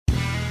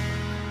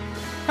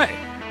Hey,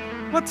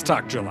 let's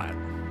talk Gillette.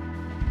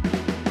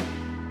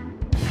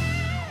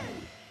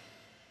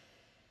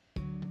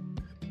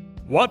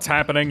 What's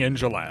happening in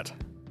Gillette?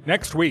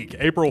 Next week,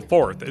 April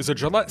 4th, is a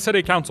Gillette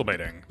City Council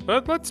meeting,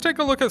 but let's take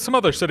a look at some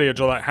other City of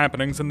Gillette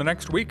happenings in the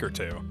next week or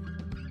two.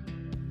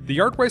 The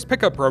yard waste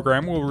pickup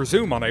program will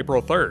resume on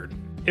April 3rd.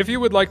 If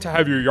you would like to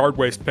have your yard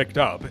waste picked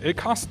up, it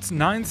costs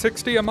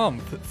 $9.60 a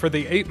month for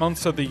the 8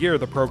 months of the year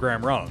the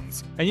program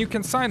runs, and you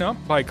can sign up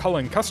by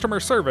calling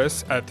customer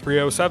service at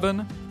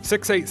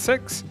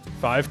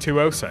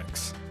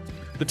 307-686-5206.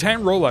 The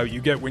tan rollout you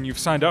get when you've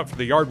signed up for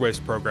the yard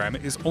waste program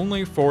is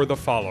only for the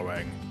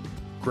following: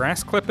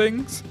 grass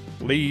clippings,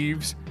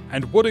 leaves,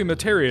 and woody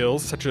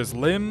materials such as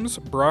limbs,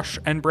 brush,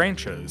 and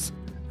branches,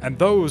 and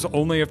those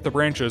only if the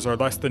branches are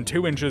less than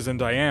 2 inches in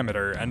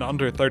diameter and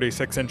under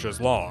 36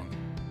 inches long.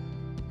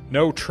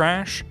 No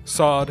trash,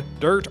 sod,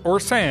 dirt, or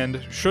sand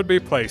should be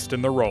placed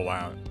in the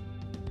rollout.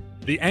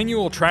 The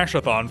annual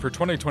Trash-A-Thon for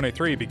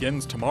 2023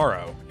 begins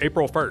tomorrow,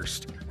 April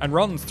 1st, and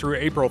runs through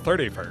April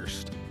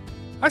 31st.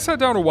 I sat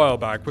down a while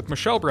back with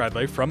Michelle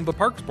Bradley from the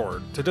Parks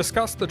Board to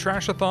discuss the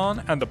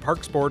Trash-A-Thon and the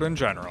Parks Board in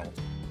general.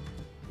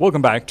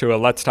 Welcome back to a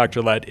Let's Talk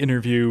Gillette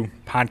interview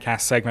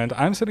podcast segment.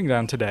 I'm sitting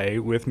down today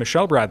with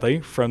Michelle Bradley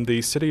from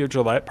the City of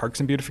Gillette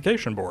Parks and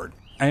Beautification Board.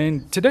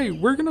 And today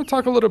we're going to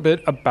talk a little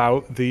bit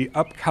about the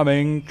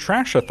upcoming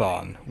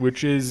Trash-A-Thon,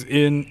 which is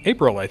in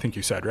April, I think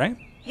you said, right?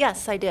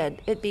 Yes, I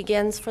did. It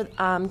begins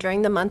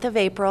during the month of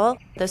April.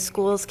 The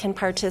schools can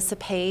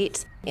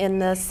participate in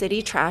the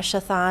city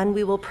Trash-A-Thon.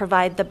 We will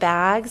provide the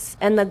bags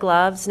and the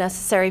gloves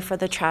necessary for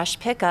the trash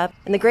pickup.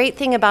 And the great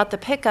thing about the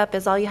pickup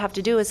is all you have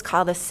to do is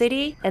call the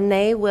city and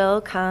they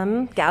will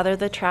come gather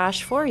the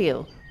trash for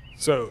you.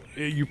 So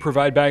you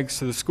provide bags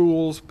to the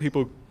schools,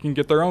 people can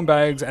get their own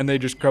bags, and they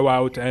just go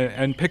out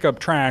and pick up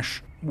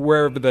trash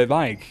wherever they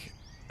like,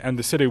 and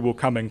the city will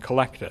come and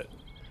collect it.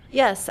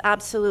 Yes,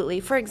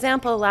 absolutely. For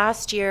example,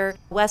 last year,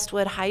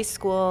 Westwood High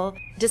School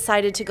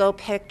decided to go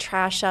pick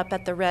trash up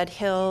at the Red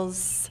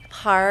Hills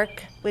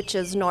Park, which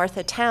is north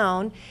of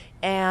town,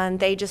 and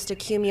they just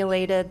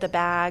accumulated the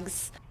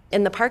bags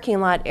in the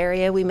parking lot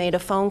area. We made a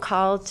phone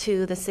call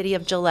to the city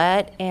of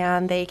Gillette,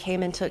 and they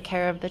came and took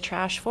care of the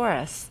trash for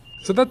us.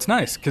 So that's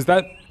nice, because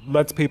that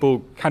lets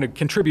people kind of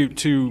contribute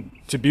to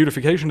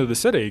beautification of the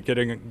city,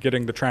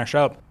 getting the trash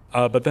up,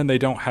 but then they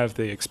don't have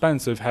the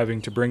expense of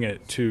having to bring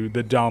it to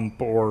the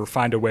dump or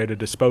find a way to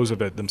dispose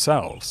of it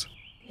themselves.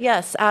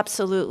 Yes,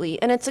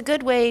 absolutely. And it's a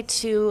good way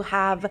to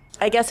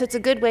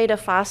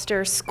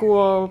foster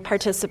school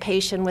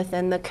participation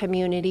within the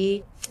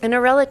community in a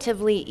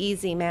relatively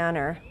easy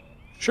manner.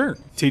 Sure.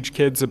 Teach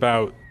kids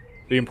about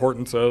the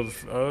importance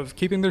of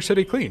keeping their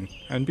city clean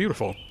and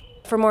beautiful.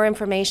 For more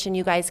information,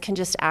 you guys can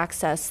just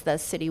access the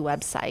city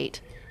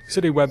website.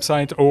 City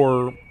website,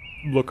 or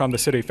look on the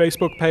city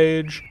Facebook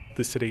page,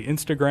 the city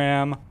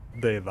Instagram.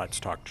 The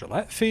Let's Talk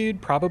Gillette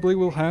feed probably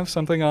will have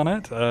something on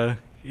it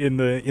in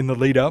the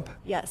lead up.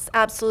 Yes,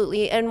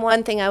 absolutely. And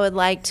one thing I would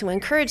like to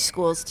encourage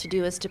schools to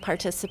do is to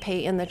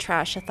participate in the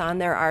Trash-A-Thon.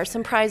 There are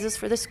some prizes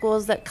for the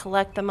schools that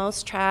collect the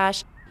most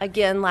trash.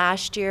 Again,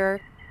 last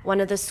year, one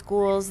of the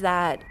schools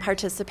that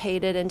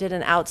participated and did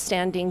an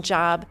outstanding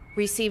job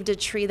received a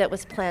tree that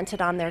was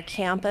planted on their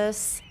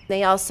campus.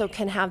 They also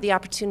can have the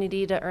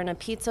opportunity to earn a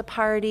pizza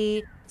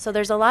party. So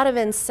there's a lot of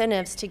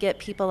incentives to get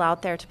people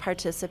out there to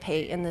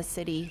participate in the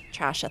city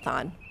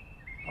Trash-A-Thon.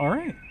 All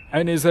right.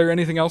 And is there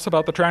anything else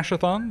about the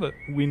Trash-A-Thon that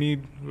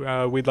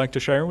we'd like to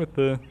share with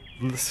the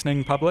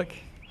listening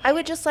public? I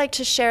would just like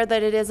to share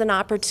that it is an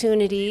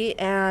opportunity,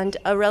 and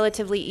a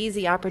relatively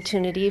easy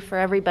opportunity, for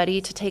everybody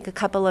to take a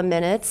couple of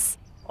minutes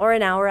or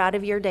an hour out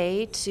of your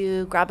day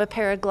to grab a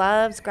pair of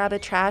gloves, grab a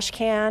trash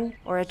can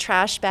or a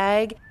trash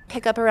bag,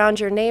 pick up around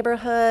your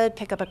neighborhood,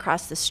 pick up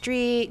across the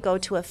street, go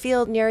to a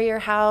field near your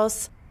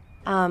house.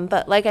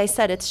 But like I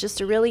said, it's just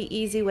a really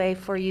easy way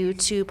for you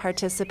to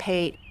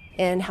participate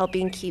in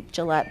helping keep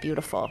Gillette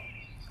beautiful.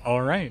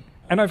 All right.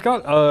 And I've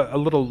got a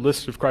little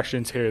list of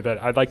questions here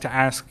that I'd like to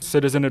ask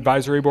Citizen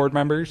Advisory Board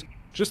members,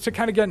 just to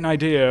kind of get an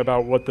idea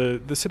about what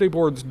the city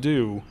boards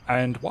do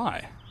and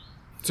why.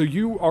 So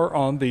you are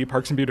on the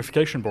Parks and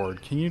Beautification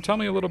Board. Can you tell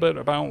me a little bit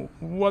about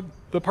what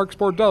the Parks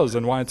Board does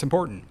and why it's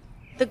important?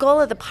 The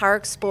goal of the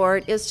Parks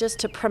Board is just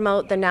to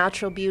promote the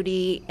natural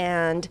beauty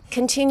and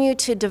continue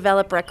to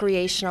develop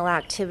recreational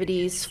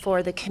activities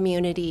for the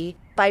community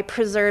by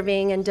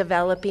preserving and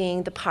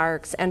developing the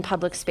parks and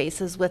public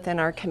spaces within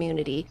our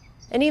community.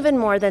 And even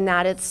more than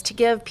that, it's to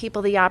give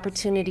people the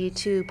opportunity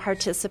to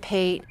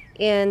participate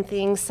in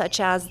things such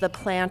as the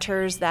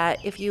planters that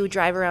if you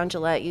drive around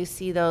Gillette, you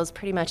see those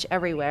pretty much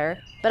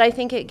everywhere. But I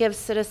think it gives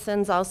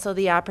citizens also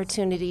the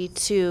opportunity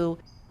to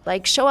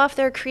show off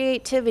their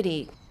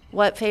creativity,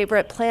 what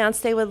favorite plants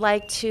they would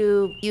like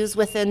to use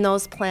within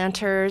those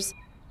planters,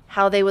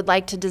 how they would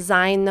like to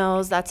design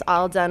those. That's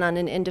all done on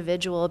an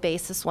individual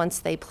basis once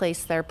they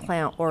place their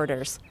plant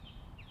orders.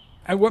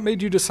 And what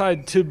made you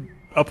decide to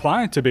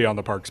apply to be on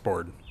the Parks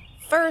Board?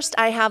 First,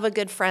 I have a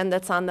good friend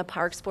that's on the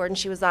Parks Board, and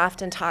she was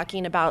often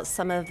talking about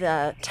some of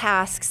the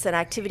tasks and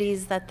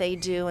activities that they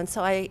do, and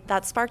so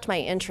that sparked my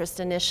interest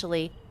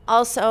initially.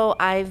 Also,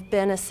 I've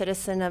been a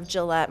citizen of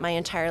Gillette my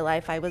entire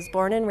life. I was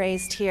born and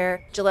raised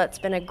here. Gillette's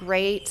been a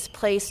great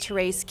place to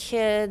raise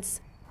kids.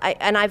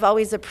 I've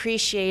always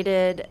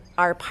appreciated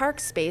our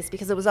park space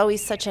because it was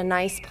always such a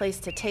nice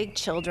place to take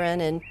children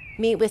and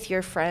meet with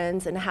your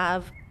friends and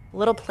have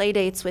little play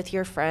dates with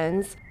your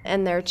friends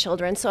and their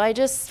children. So I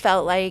just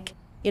felt like,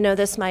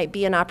 this might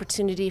be an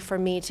opportunity for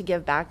me to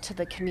give back to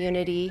the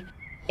community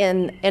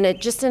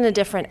just in a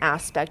different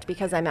aspect,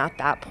 because I'm at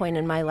that point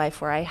in my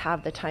life where I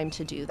have the time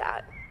to do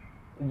that.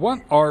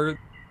 What are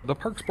the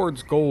Parks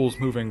Board's goals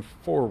moving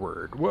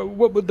forward?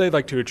 What would they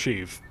like to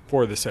achieve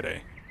for the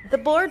city? The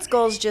board's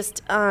goals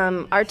just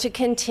are to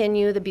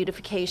continue the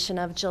beautification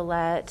of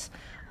Gillette.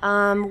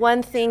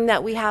 One thing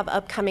that we have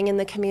upcoming in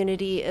the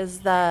community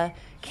is the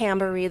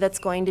Camboree that's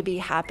going to be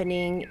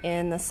happening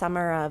in the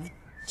summer of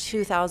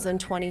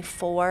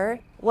 2024.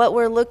 What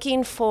we're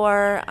looking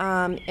for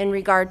in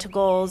regard to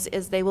goals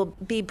is they will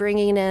be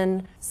bringing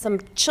in some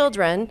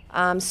children,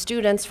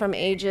 students from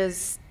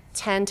ages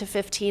 10 to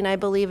 15, I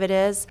believe it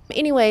is.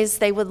 Anyways,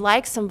 they would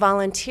like some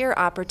volunteer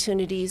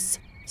opportunities.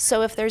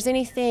 So if there's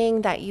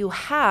anything that you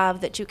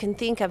have that you can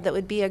think of that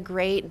would be a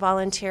great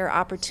volunteer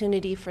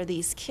opportunity for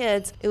these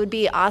kids, it would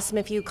be awesome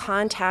if you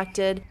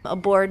contacted a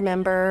board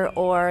member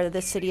or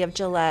the city of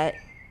Gillette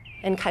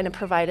and kind of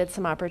provided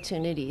some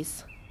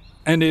opportunities.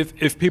 And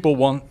if people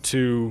want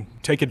to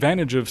take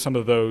advantage of some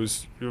of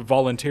those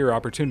volunteer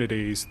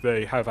opportunities,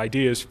 they have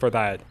ideas for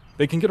that,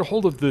 they can get a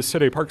hold of the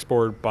City Parks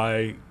Board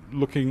by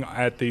looking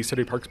at the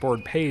City Parks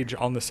Board page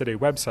on the city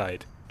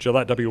website,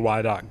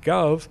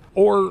 gillettewy.gov,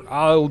 or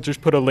I'll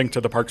just put a link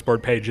to the Parks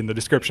Board page in the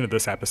description of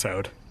this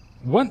episode.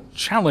 What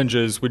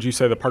challenges would you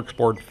say the Parks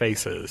Board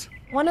faces?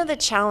 One of the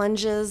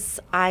challenges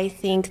I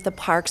think the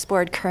Parks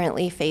Board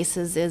currently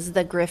faces is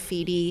the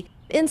graffiti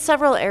in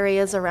several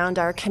areas around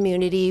our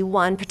community.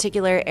 One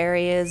particular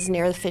area is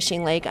near the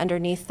fishing lake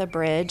underneath the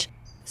bridge.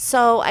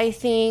 So I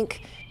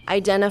think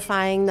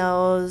identifying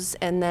those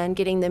and then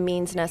getting the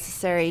means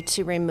necessary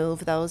to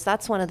remove those,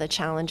 that's one of the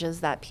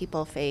challenges that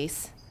people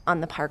face on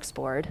the Parks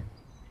Board.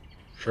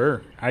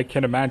 Sure. I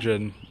can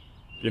imagine,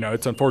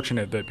 it's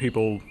unfortunate that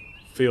people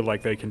feel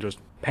like they can just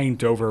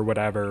paint over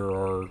whatever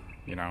or,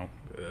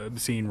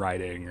 obscene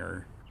writing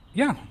or...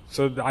 Yeah,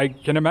 so I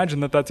can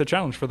imagine that that's a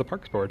challenge for the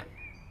Parks Board.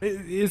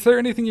 Is there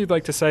anything you'd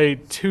like to say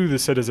to the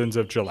citizens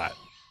of Gillette?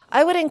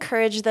 I would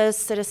encourage the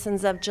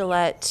citizens of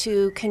Gillette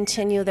to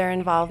continue their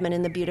involvement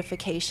in the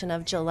beautification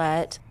of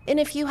Gillette. And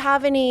if you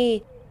have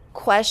any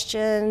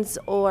questions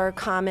or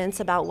comments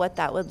about what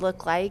that would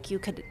look like, you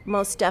could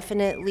most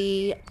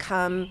definitely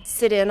come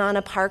sit in on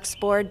a Parks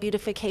Board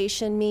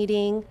beautification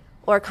meeting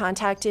or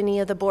contact any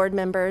of the board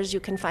members. You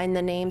can find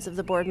the names of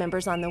the board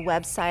members on the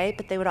website,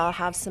 but they would all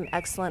have some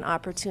excellent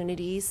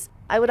opportunities.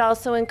 I would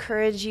also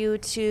encourage you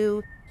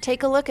to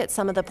take a look at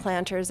some of the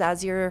planters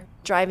as you're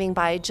driving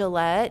by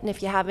Gillette, and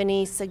if you have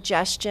any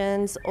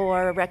suggestions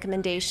or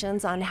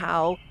recommendations on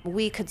how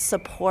we could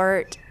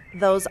support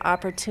those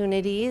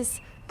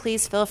opportunities,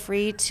 please feel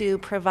free to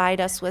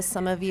provide us with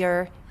some of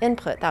your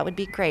input. That would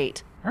be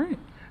great. All right.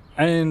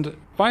 And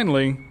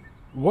finally,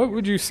 what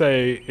would you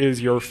say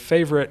is your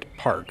favorite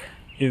park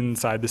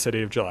inside the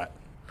city of Gillette?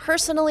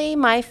 Personally,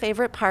 my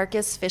favorite park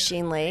is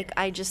Fishing Lake.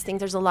 I just think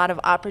there's a lot of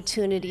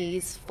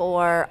opportunities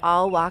for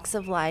all walks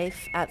of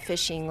life at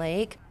Fishing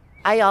Lake.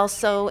 I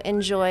also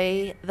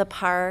enjoy the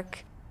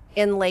park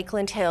in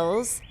Lakeland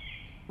Hills.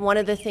 One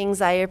of the things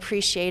I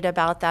appreciate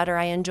about that, or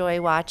I enjoy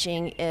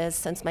watching, is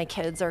since my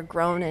kids are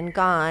grown and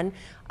gone,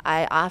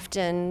 I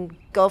often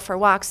go for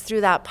walks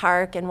through that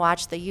park and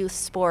watch the youth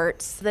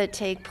sports that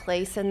take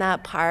place in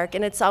that park.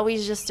 And it's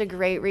always just a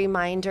great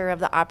reminder of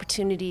the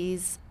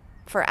opportunities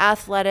for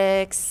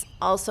athletics,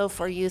 also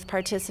for youth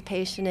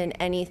participation in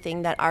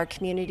anything that our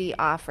community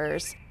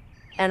offers.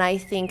 And I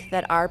think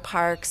that our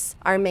parks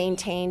are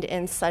maintained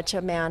in such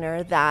a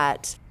manner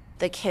that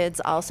the kids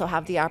also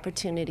have the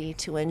opportunity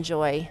to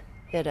enjoy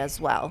it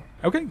as well.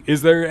 Okay.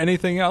 Is there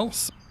anything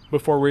else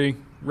before we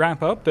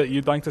wrap up that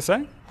you'd like to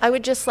say? I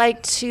would just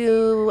like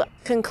to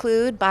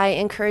conclude by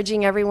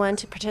encouraging everyone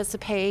to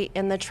participate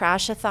in the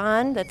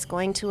Trash-A-Thon that's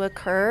going to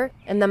occur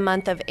in the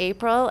month of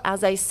April.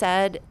 As I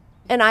said,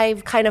 and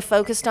I've kind of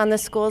focused on the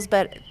schools,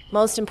 but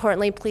most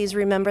importantly, please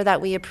remember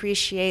that we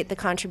appreciate the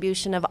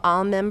contribution of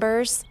all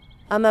members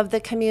of the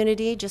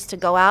community, just to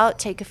go out,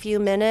 take a few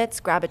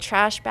minutes, grab a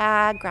trash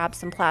bag, grab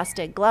some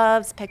plastic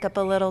gloves, pick up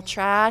a little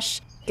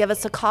trash, give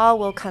us a call,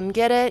 we'll come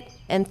get it,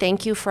 and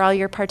thank you for all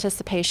your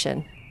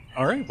participation.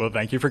 All right, well,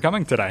 thank you for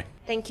coming today.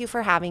 Thank you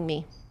for having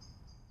me.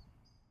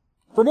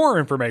 For more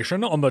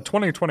information on the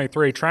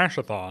 2023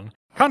 Trash-A-Thon,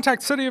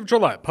 contact City of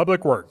Gillette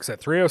Public Works at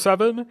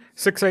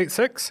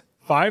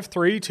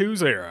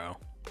 307-686-5320.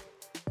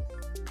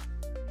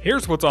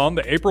 Here's what's on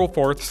the April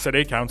 4th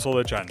City Council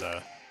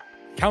agenda.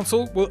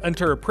 Council will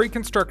enter a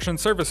pre-construction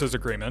services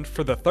agreement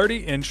for the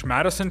 30-inch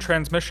Madison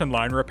transmission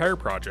line repair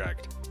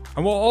project.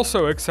 and will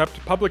also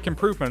accept public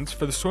improvements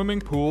for the swimming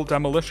pool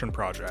demolition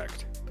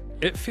project.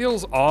 It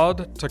feels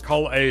odd to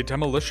call a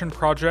demolition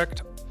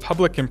project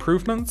public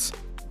improvements,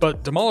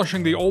 but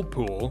demolishing the old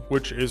pool,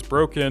 which is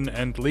broken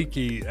and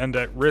leaky and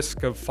at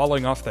risk of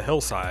falling off the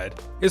hillside,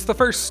 is the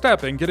first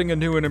step in getting a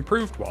new and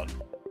improved one.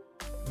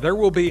 There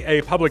will be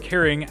a public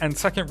hearing and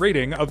second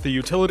reading of the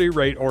utility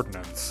rate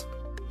ordinance.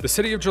 The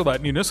City of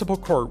Gillette Municipal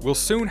Court will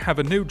soon have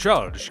a new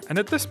judge, and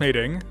at this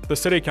meeting, the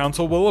City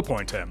Council will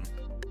appoint him.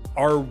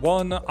 Our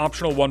one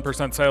optional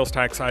 1% sales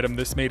tax item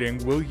this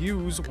meeting will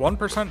use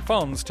 1%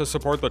 funds to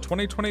support the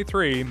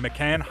 2023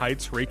 McCann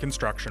Heights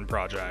reconstruction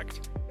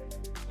project.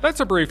 That's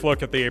a brief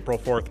look at the April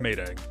 4th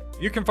meeting.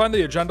 You can find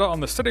the agenda on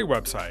the city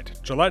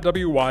website,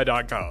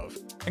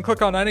 gillettewy.gov, and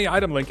click on any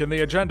item link in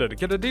the agenda to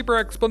get a deeper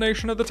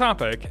explanation of the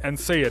topic and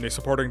see any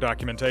supporting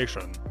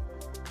documentation.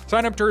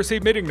 Sign up to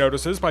receive meeting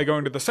notices by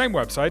going to the same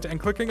website and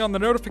clicking on the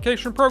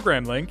notification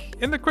program link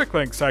in the quick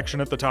links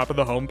section at the top of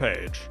the home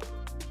page.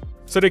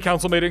 City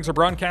Council meetings are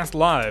broadcast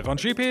live on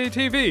GPA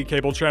TV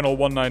cable channel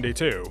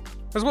 192,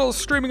 as well as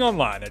streaming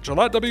online at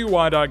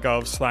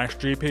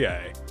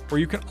gillettewy.gov/GPA, where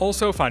you can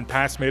also find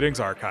past meetings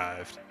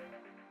archived.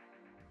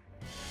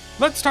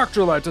 Let's Talk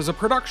Gillette is a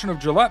production of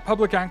Gillette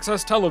Public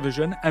Access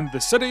Television and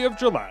the City of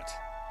Gillette.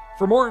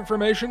 For more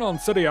information on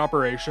city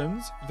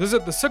operations,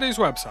 visit the city's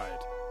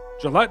website,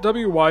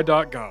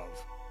 gillettewy.gov,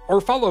 or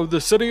follow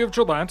the City of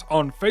Gillette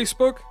on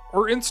Facebook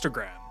or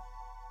Instagram.